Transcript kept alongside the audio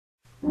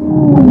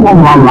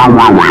I'm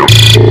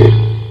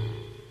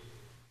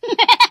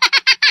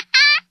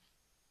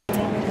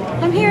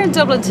here in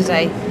Dublin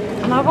today,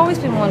 and I've always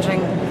been wondering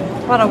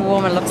what a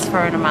woman looks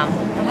for in a man,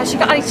 and has she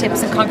got any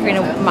tips in conquering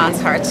a man's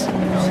heart?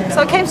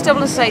 So I came to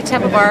Dublin today,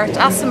 Temple Bar, to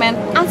ask some men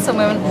and some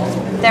women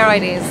their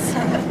ideas.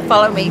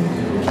 Follow me.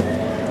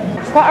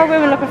 What are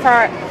women looking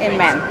for in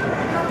men?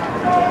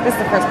 This is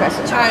the first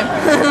question. Charm.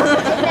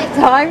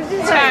 Time?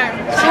 Charm.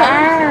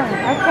 Charm.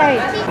 Okay.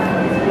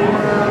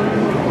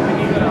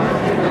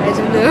 I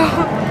don't know.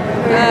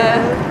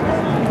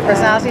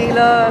 Personality,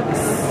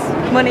 looks,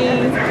 money,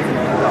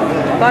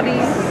 body.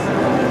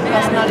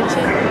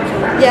 Personality.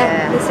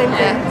 Yeah, the same thing.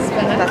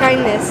 Yeah.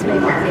 Kindness,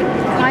 maybe.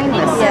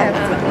 Kindness. Yeah.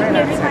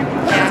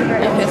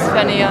 Yeah. If it's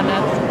funny or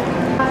not.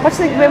 What do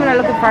you think women are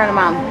looking for in a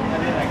man?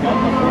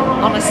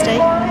 Honesty.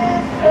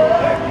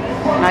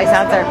 Nice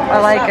answer. I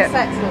like it.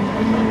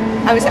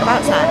 I was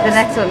about that. The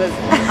next one is.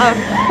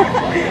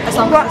 As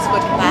long as it's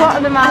good and bad. What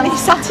are the man? And he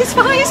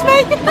satisfies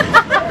me.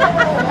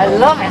 I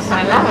love it.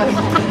 I love it.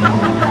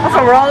 That's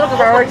what we're all looking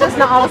for. We're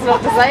just not honest enough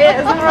to say it,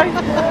 isn't it right?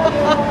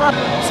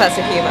 Sense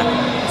of humour.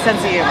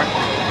 Sense of humour.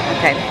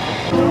 Okay.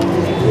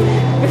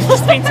 We've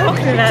just been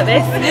talking about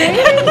this.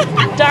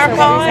 Dark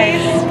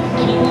eyes.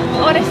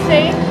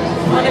 Honesty.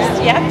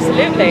 Honesty, yeah,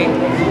 absolutely.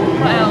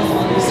 What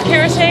else?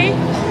 Security.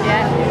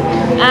 Yeah.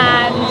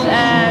 And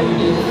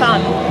fun.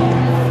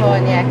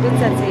 Fun, yeah. Good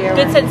sense of humour.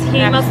 Good sense of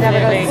humour,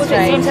 absolutely.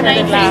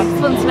 Spontaneity.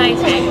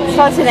 Spontaneity.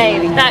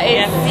 Spontaneity. That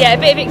is, yeah, a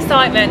bit of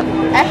excitement.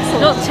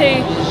 Excellent. Not too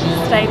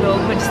stable,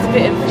 but just a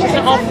bit of. She's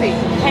not offy.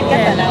 Can't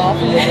get that now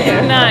often.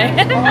 No.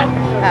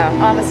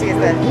 Oh, honesty is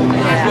the.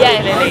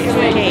 Yeah, Lily, it's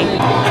the key.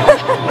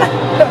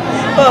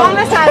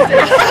 Honest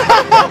answer.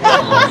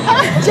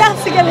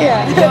 Just to get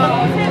here.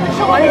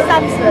 Honest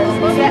answers.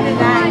 Yeah,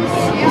 nice.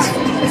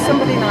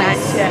 Somebody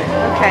nice. Yeah.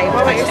 Okay,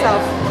 what about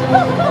yourself?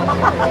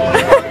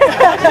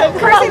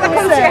 First thing that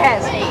comes to your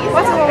head.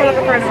 What's a woman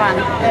looking for in a man?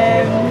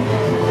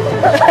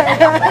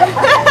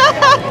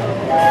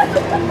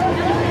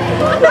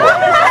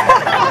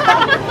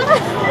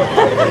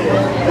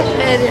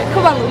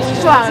 Come on, Lucy,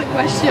 just ask a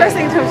question. First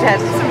thing that comes to your head.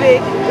 It's a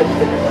big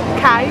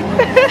kind.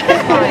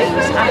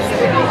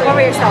 What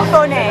about yourself?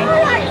 Funny.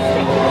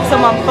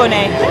 Someone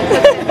funny.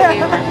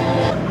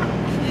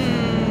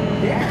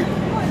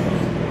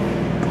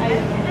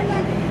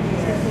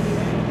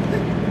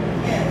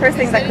 First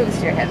thing that comes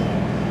to your head.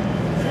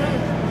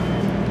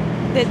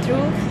 The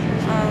truth.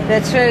 The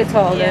truth,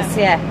 all this,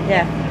 yeah,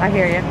 I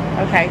hear you.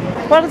 Okay.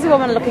 What is a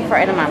woman looking for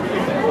in a man?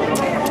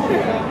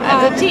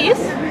 The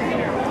teeth.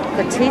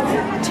 The teeth?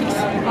 Teeth.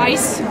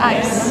 Eyes.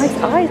 Eyes. Nice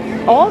eyes.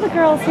 All the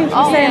girls seem to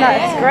be saying that.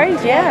 It's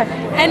great, yeah.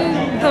 And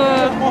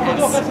the.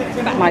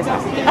 Nice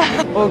eyes.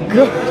 Oh,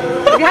 God.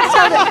 You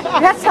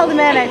have to tell the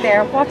men out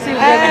there, what do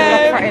women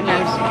look for in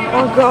men?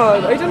 Oh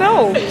god, I don't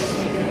know.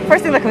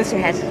 First thing that comes to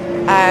your head.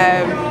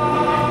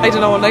 I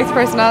don't know, a nice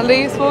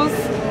personality I suppose.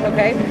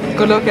 Okay.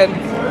 Good looking.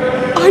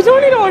 I don't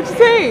really know what to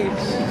say.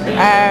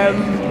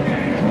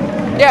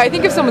 Yeah, I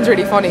think if someone's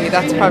really funny,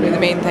 that's probably the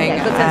main thing.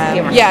 Yeah, good sense of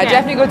humour. Yeah,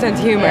 definitely good sense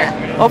of humour.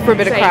 Yeah. Up for a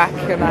bit of Same. crack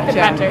and that,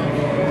 yeah.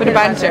 Bit of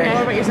banter.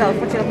 What about yourself?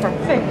 What do you look for?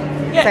 Same.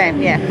 Yeah.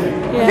 Same, yeah.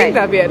 I think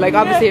that'd be it. Like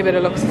obviously a bit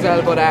of looks as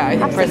well, but I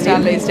think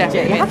personality is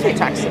definitely. You have to be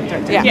attractive,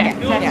 don't you? Yeah.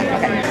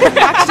 Okay.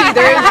 Actually,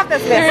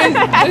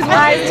 there's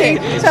one thing.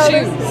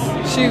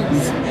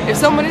 Shoes. If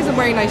someone isn't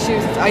wearing nice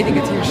shoes, I think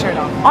it's a huge turn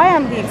off. I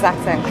am the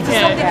exact same.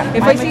 Yeah.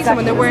 If I see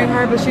someone they're wearing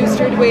horrible shoes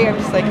straight away, I'm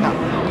just like, no.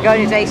 You go on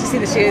your date, you see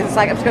the shoes, it's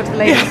like I'm just going to the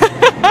ladies.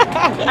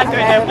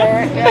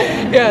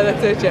 Yeah,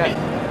 that's it, yeah.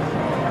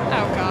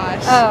 Oh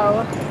gosh.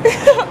 Oh.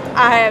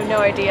 I have no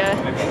idea.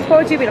 What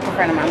would you be looking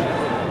for in a man?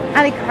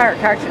 Any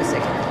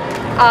characteristic?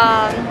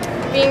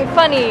 Being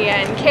funny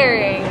and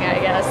caring, I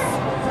guess.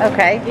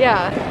 Okay.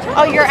 Yeah.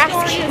 Oh, you're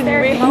asking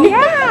me.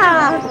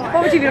 Yeah.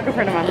 What would you be looking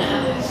for in a man?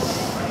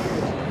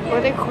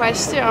 What a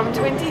question. I'm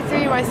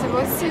 23. Am I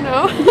supposed to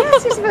know?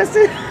 Yes, you're supposed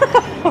to.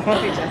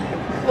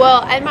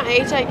 Well, at my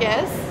age, I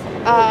guess.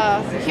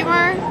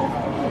 Humor,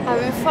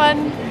 having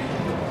fun,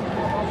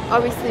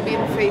 obviously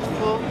being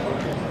faithful,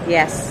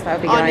 Yes, that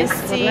would be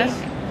honesty, nice,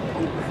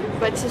 wouldn't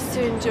but just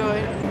to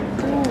enjoy.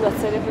 Ooh, that's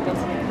so difficult.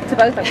 it? To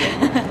both of you.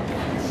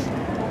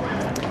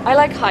 I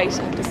like height,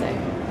 I have to say.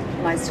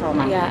 Nice tall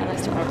man. Yeah,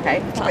 nice tall. Okay.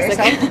 What about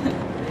Classic.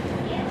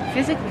 yourself?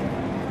 Physique?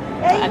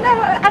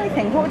 No,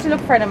 anything. What would you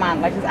look for in a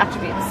man, like his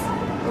attributes?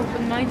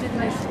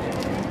 Open-mindedness.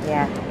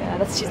 Yeah. Yeah,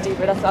 that's just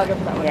deeper. That's I'll go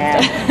for that one.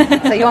 Yeah.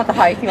 So you want the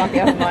height, you want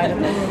the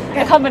open-mindedness.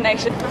 A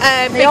combination.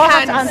 Big They all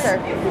have hands. to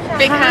answer.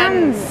 Big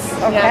hands.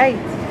 Okay.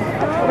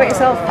 What about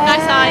yourself?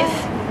 Nice eyes.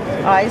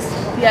 Eyes.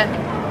 Yeah.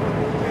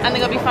 And they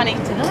gotta be funny.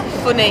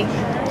 Funny.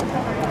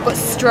 But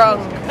strong.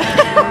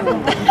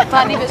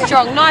 Funny but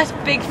strong. Nice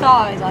big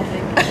thighs, I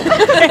think.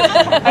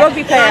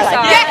 Rugby player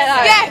like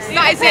Yes,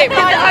 that is it.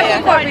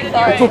 I'm quite big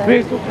thighs.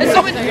 And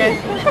someone,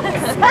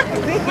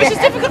 which is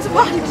difficult to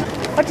find.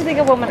 What do you think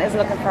a woman is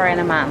looking for in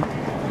a man?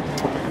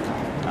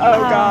 Oh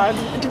God.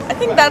 I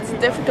think that's a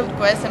difficult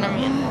question. I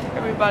mean,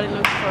 everybody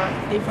looks for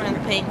different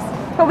things.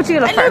 What would you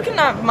look I'm for? looking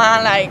at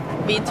man like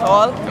be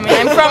tall. I mean,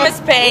 I'm from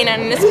Spain,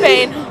 and in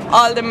Spain,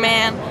 all the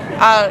men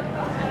are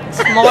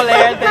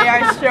smaller, they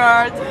are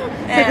short.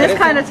 This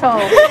kind of tall.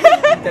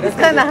 This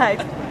kind of height.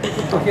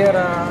 To hear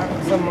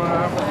some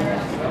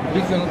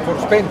reason for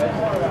Spain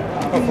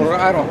or for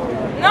Ireland.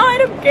 No, I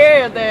don't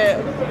care the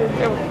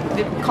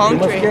You must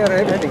country. care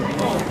everything.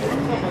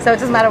 So it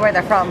doesn't matter where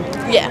they're from.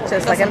 Yeah.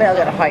 Just like a little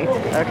bit of height.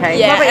 Okay.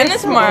 Yeah, What about and you,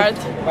 it's smart.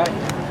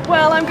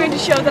 Well, I'm going to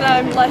show that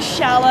I'm less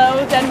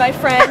shallow than my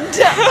friend.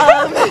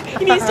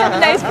 He needs to have a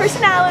nice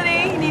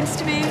personality. He needs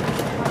to be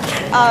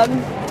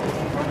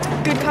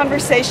good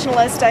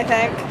conversationalist, I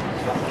think.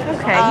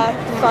 Okay.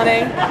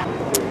 Funny.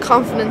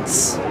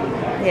 Confidence,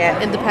 Yeah.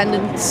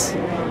 independence,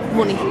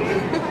 money.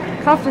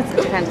 Confidence,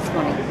 independence,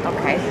 money.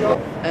 Okay.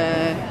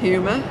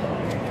 Humour.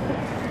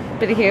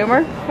 Bit of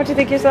humour. What do you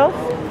think yourself?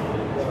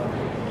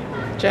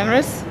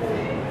 Generous.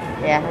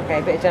 Yeah. Okay.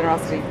 A bit of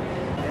generosity.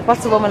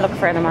 What's a woman looking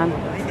for in a man?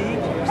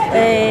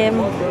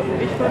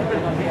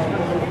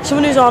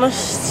 Someone who's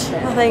honest,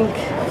 I think.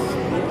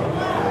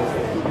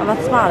 And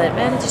that's about it,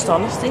 man. Just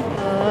honesty.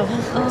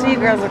 What do you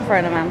girls look for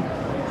in a man?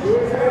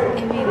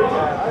 I mean,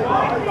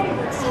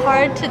 it's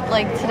hard to,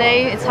 like,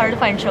 today it's hard to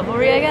find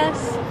chivalry, I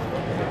guess.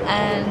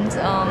 And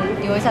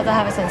you always have to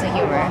have a sense of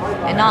humor.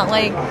 And not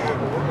like,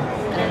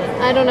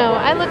 I don't know.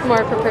 I look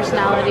more for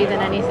personality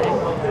than anything.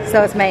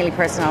 So it's mainly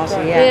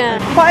personality, yeah.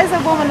 Yeah. What is a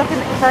woman looking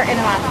for in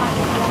a man?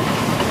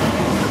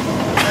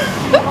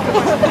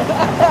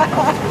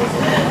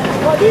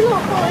 What do you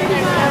look for in a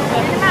man?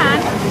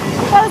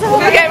 What is a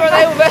woman? Okay, we're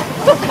over.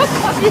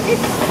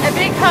 A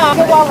big car. A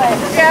wallet.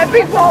 Yeah, a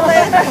big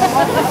wallet.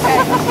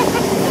 Okay.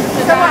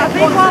 So what, a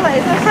big wallet?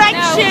 Is it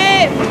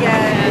Friendship.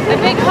 Yeah. A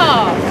big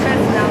car.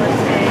 Personality.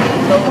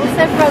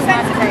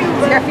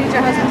 Your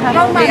future husband has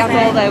We have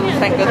all those,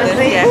 thank goodness.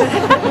 Yeah.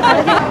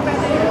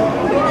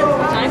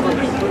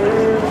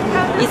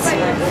 It's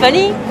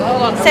funny,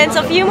 sense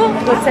of humor.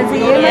 good sense of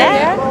humour.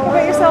 Yeah. What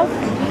about yourself?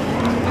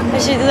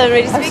 She doesn't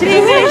really speak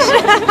English.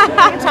 You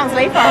can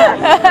translate for her.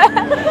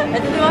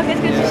 Elle te demande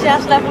qu'est-ce que tu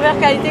cherches, la première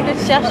qualité que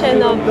tu cherches chez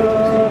un homme.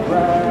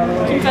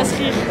 Qui me fasse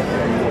rire.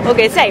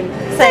 Okay, same.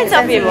 Sense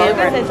of humor.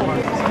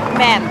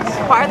 Men,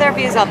 what are their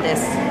views on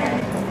this?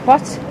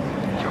 What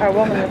are a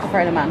woman looking for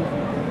in a man?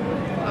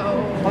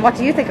 And what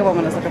do you think a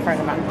woman is looking for in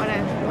a man?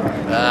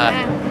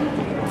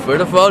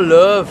 First of all,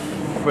 love,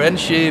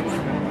 friendship.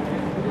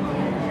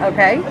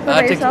 Okay. What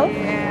about yourself? I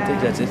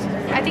think that's it.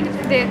 I think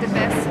the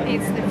best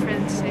is the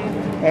friendship.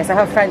 Yeah, so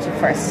have friendship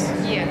first.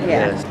 Yeah.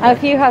 Yes. And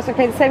if you have to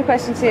play the same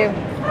question to you,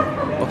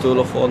 What do I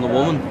look for in a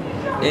woman?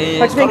 what do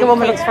you think a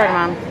woman looks for in a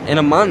man? In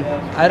a man?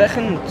 I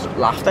reckon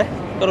laughter.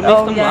 Got a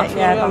Oh, mix yeah, of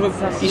yeah,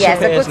 laugh. yes,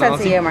 a good sense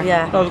of humour.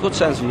 Yeah. No, a good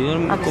sense of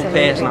humour, good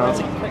Absolutely.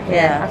 personality.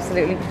 Yeah,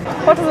 absolutely.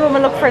 What does a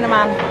woman look for in a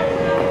man?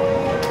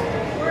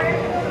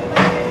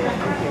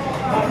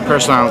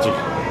 Personality.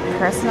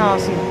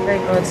 Personality, very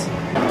good.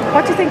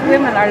 What do you think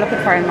women are looking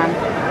for in a man?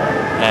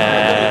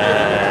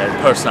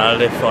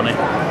 Personality, funny,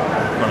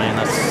 and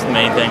that's the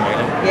main thing,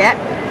 really. Yeah,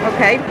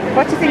 okay.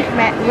 What do you think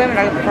women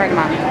are looking for in a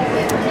man?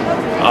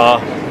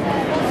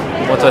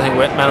 What do I think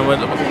men and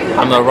women?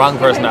 I'm the wrong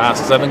person to ask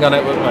because I've been going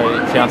out with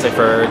my fiance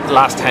for the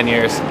last 10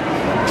 years,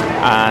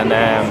 and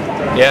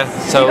yeah.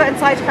 You So got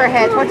inside her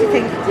head, what do you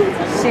think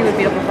she would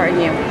be looking for in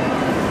you?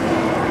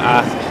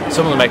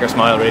 someone to make her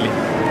smile, really.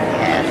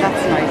 Yeah,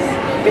 that's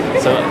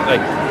nice. So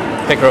like,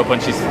 pick her up when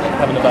she's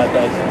having a bad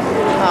day.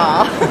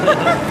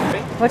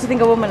 What do you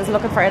think a woman is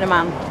looking for in a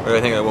man? What do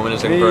I think a woman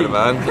is looking for in a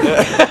man?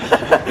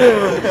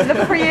 She's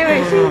looking for you,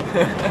 is she?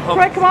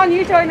 Right, come on,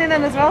 you join in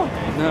then as well.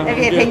 If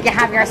you think you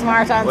have your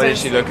smart answers. What is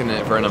she looking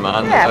for in a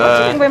man? Yeah, what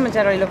do you think women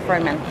generally look for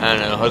in men? I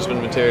don't know,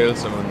 husband material,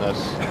 someone that...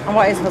 And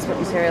what is husband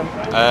material?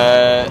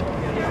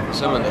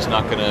 Someone that's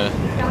not going to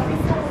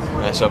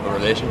mess up a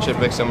relationship,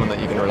 like someone that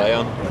you can rely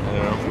on. I don't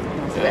know.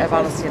 It's a bit of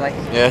honesty, like.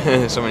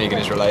 Yeah, someone you can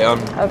just rely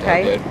on.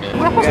 Okay. Yeah.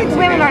 What do you think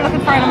women are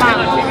looking for in a man?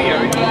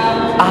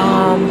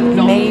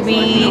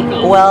 Maybe,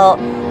 well,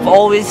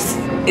 it's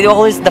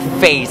always the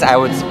face, I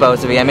would suppose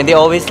to be. I mean, they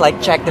always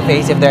like check the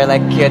face if they're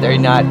like cute or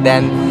not,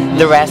 then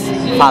the rest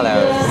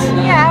follows.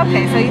 Yeah,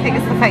 okay, so you think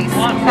it's the face.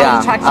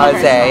 Yeah, I would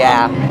say,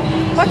 yeah.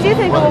 What do you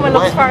think a woman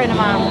looks for in a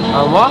man?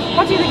 What?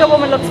 What do you think a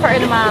woman looks for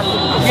in a man?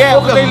 Yeah,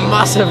 a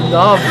massive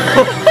knob.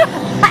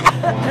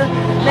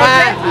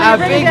 A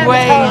big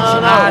wage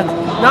and a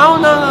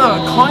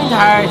kind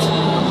heart,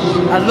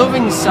 a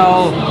loving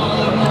soul.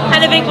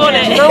 And a big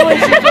wallet. You know when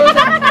she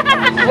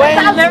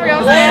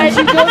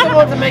doesn't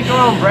want to make her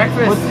own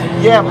breakfast.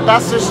 But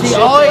that's just the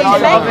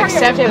eyes of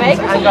acceptance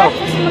and go.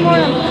 In the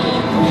morning.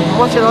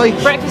 What you like?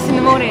 Breakfast in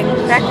the morning.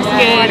 Breakfast in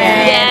the morning.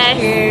 Yes.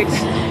 Cute.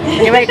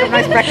 You make a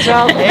nice breakfast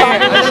roll. Yeah,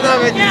 I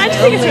just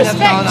think it's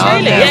respect,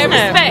 really. Yeah,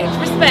 respect.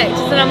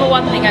 It's the number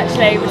one thing,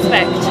 actually,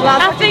 respect.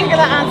 I think of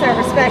that answer,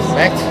 respect.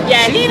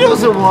 Yeah, She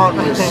doesn't want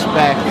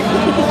respect.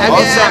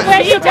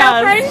 where's your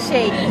girlfriend?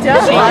 She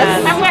does.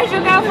 And where's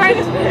your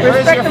girlfriend?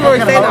 Respect them or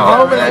staying at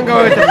home and then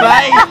going to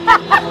play.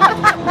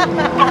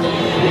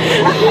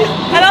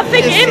 And I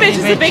think image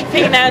is a big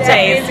thing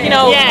nowadays. You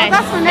know, Well,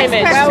 that's my next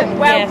image. question.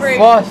 Well-groomed.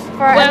 What?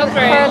 For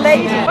a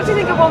lady, what do you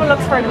think a woman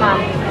looks for in a man?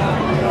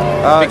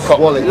 Big cock.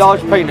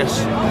 Large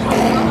penis.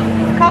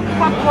 Cock,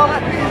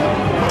 wallet.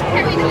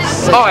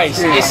 Eyes.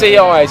 You see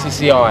eyes. You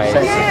see eyes.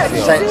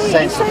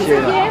 Sense of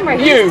humour.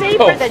 You. He's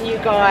deeper than you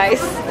guys.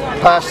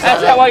 That's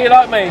that why you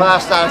like me?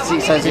 Personality,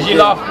 sense of Did you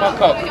humour. laugh at my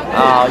cock?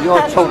 Ah,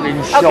 you're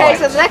talking shit. Okay,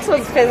 so the next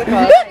one's physical.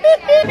 What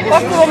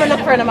does a woman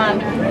look for in a man?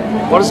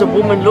 What does a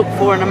woman look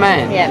for in a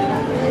man? Yeah.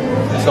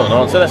 That's not an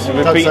answer. That's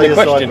repeating the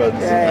question.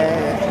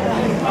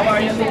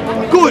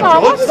 Good, Oh,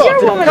 what's your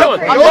woman Come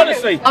look on, for?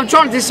 honestly. I'm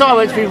trying to decide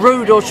whether to be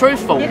rude or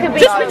truthful. You can be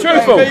Just be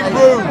truthful.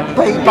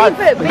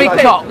 Big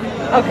cock.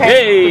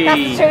 Okay.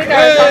 That's the truth.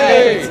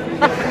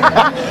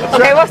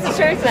 Okay, what's the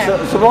truth now?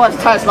 So why does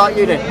Taz like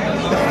you then?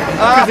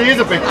 Because he is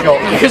a big cock.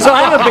 Because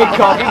I am a big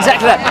cock.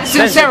 Exactly that.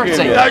 Sincerity. Oh,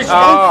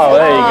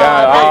 there you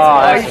go.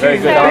 Oh, that's a very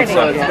good answer. So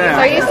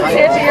are you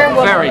sincere to your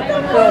woman? Very.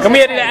 Can we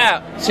edit that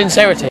out?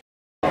 Sincerity.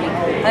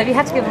 Now, if you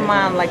had to give a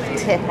man like a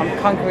tip on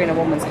conquering a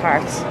woman's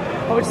heart,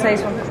 what would you say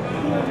to him?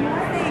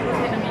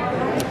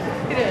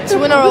 To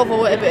win her over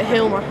with a bit of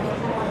humour.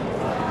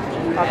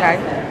 Okay.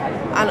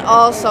 And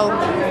also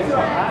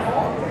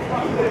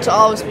to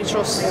always be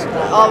trust.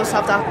 Always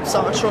have that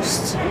sort of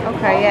trust.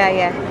 Okay,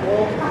 yeah.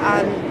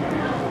 And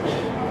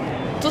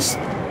just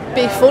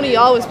be funny,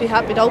 always be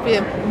happy, don't be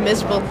a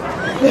miserable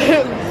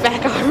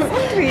beggar.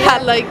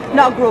 And like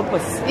not a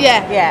grumpus.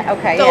 Yeah,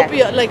 okay. Don't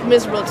be like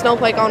miserable. It's no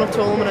point going up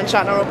to a woman and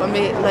chatting her up and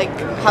be like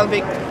have a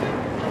big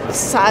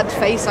sad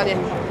face on you.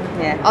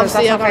 Yeah,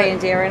 obviously that's not very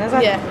endearing, is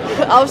it? Yeah,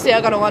 obviously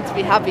I'm gonna want to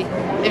be happy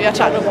if you're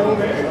chatting to a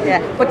woman.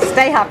 Yeah, but to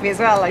stay happy as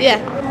well. Like. Yeah.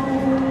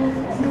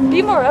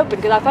 Be more open,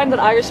 because I find that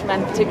Irish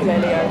men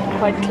particularly are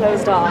quite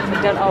closed off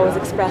and don't always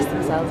express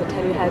themselves and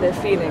tell you how they're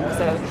feeling.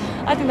 So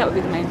I think that would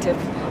be the main tip.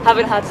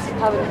 Having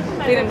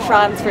been in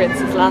France, for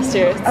instance, last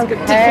year, it's a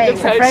different approach.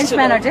 So French to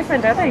men them. are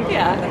different, are they?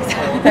 Yeah.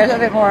 They're a little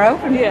bit more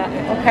open. Yeah.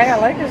 Okay, I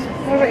like it.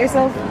 What about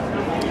yourself?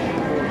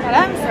 Well,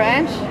 I'm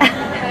French.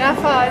 And I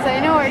thought, I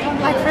know I don't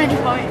like French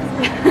boys.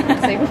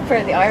 So you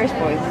prefer the Irish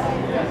boys?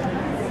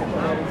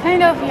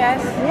 Kind of,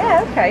 yes.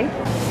 Yeah, okay.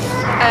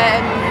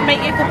 Make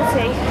you a cup of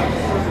tea.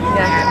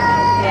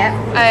 Yeah.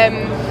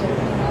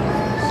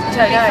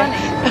 Don't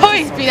know. Oh,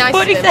 he's been nice.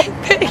 What do you think?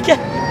 What did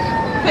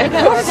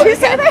you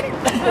say there?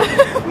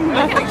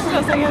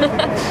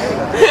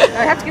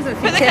 I have to give them a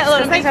few Put the tips. kettle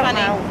on and be They don't funny.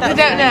 know. They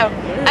don't know.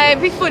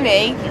 Be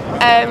funny.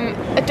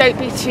 Don't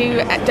be too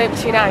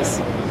nice.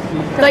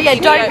 No, yeah,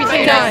 don't be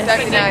too nice.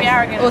 Don't be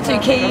nice. Or too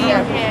keen.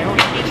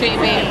 Treat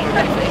me.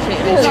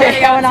 What's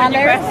going on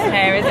there?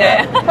 Here, is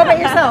it? What about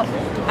yourself?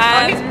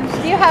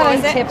 Do you have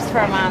any tips for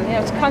a man, you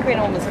know, to conquer a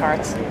woman's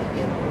heart?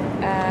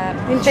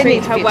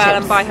 Treat her well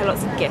and buy her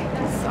lots of gifts.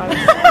 Gifts.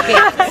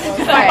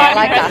 Right, I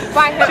like that.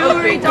 Buy her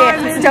jewelry,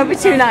 Gifts. Don't be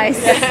too nice.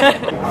 You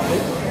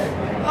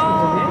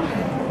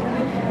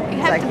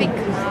have to be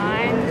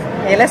kind.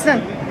 Are you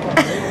listening?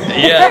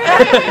 Yeah.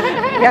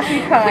 You have to be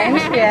kind,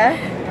 yeah.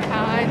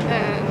 Kind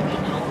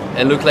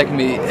It looked like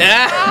me.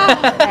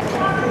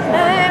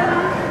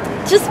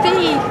 Just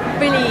be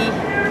really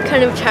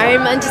kind of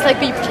charming and just like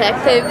be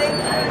protective,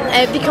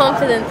 be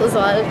confident as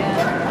well.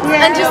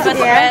 Yeah, And just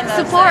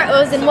support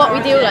us in what we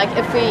do. Like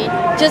if we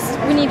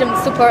need them to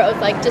support us.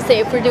 Like just say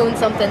if we're doing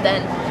something,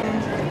 then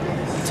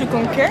To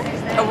conquer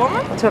a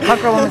woman? To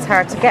conquer a woman's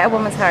heart, to get a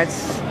woman's heart.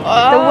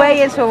 The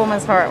way into a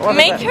woman's heart. What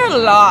Make is it? her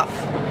laugh.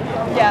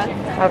 Yeah.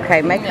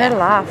 Okay, make her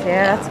laugh.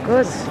 Yeah, that's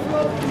good.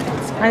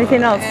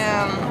 Anything else?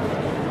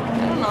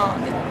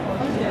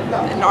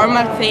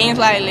 Normal things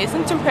like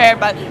listen to her,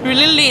 but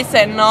really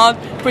listen, not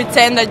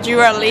pretend that you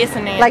are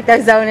listening. Like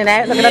they're zoning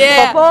out, looking at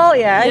the football.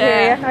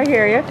 Yeah, I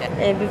hear you.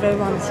 Be very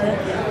romantic.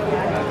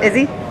 Is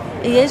he?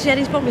 He is, yeah,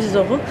 he's probably his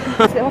double.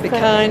 Be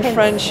kind,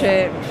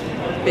 friendship,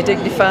 be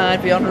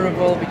dignified, be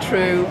honourable, be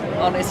true,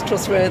 honest,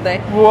 trustworthy.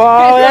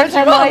 Whoa, that's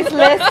a nice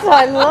list.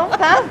 I love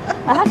that.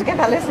 I have to get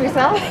that list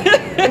myself.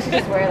 I should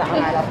just wear that on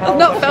my laptop. I've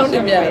not found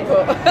him yet,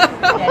 but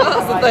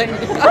that's the thing.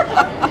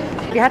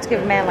 If you had to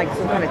give a man like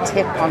some kind of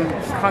tip on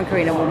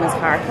conquering a woman's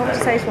heart, what would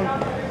you say to him?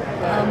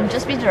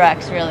 just be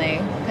direct, really,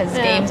 because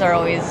games are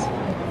always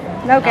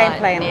no game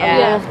playing. I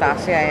love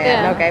that.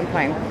 Yeah, no game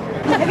playing.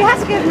 If you had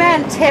to give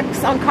men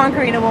tips on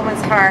conquering a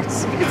woman's heart,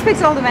 you could speak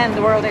to all the men in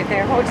the world out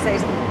there. What would you say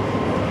to them?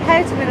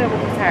 How to win a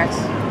woman's heart? A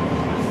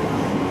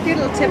few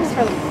little tips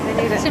for them. They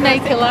need it. To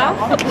make her laugh.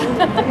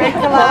 Make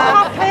her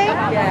laugh.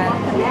 Yeah,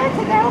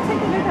 I'll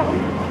take a look at one.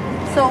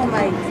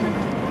 Soulmate.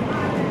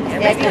 Yeah,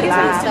 make her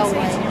laugh.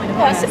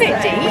 Oh, it's a bit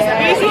deep.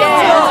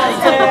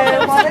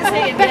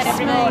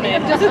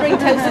 Just bring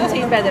toast and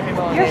tea in bed every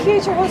morning. You're a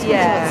future husband.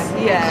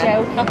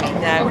 Yeah. No.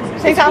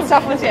 Take that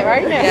stuff with you,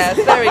 right? Yes,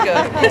 very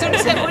good. You don't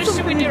just get much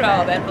to win your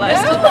all then, bless.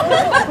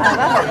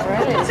 That's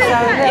brilliant.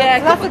 Yeah,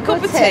 that's a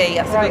cup of tea.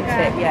 That's a big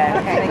tip.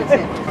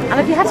 And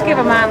if you had to give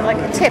a man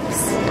like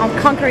tips on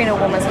conquering a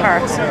woman's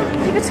heart,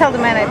 you could tell the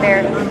men out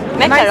there,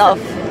 Make her laugh.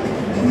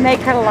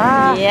 Make her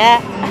laugh.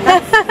 Yeah.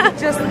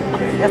 That's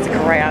a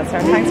great answer.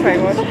 Thanks very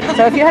much.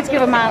 So if you had to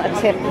give a man a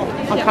tip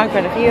on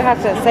conquering, if you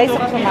had to say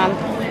something to a man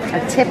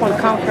a tip on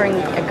conquering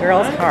a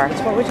girl's heart,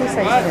 what would you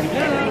say to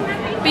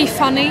them? Be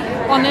funny,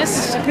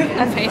 honest,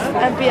 and faithful.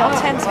 And be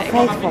authentic.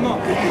 Faithful.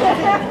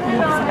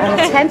 And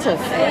attentive.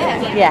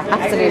 Yeah,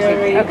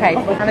 absolutely. Okay.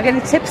 And have you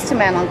any tips to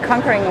men on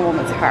conquering a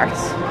woman's heart?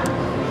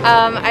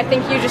 I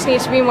think you just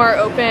need to be more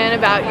open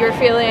about your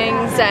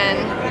feelings, and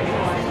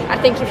I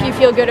think if you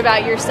feel good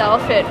about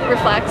yourself, it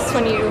reflects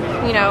when you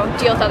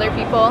deal with other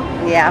people.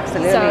 Yeah,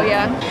 absolutely. So,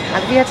 yeah.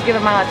 And if you had to give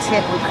a man a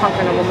tip on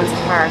conquering a woman's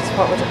heart,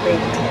 what would it be?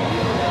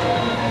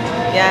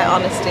 Yeah,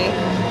 honesty.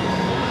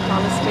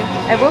 Honesty.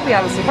 It would be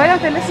honesty. Why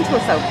don't they listen to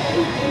us though?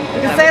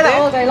 You can say that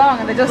all day long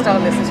and they just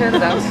don't listen. Sure they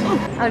don't.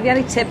 And have you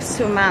any tips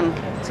to a man,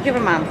 to give a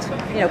man,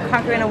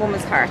 conquering a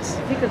woman's heart?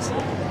 If you could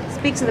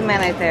speak to the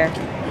men out there,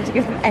 would you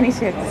give them any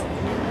tips?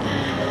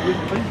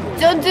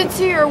 Don't do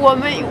to your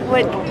woman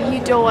what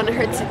you don't want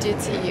her to do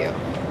to you.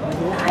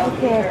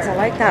 I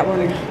like that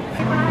one.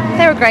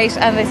 They were great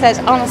and they said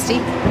honesty.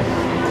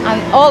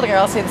 And all the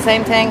girls say the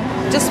same thing.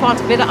 Just want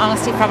a bit of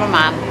honesty from a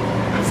man.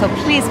 So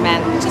please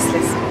men, just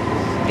listen.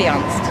 Be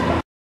honest.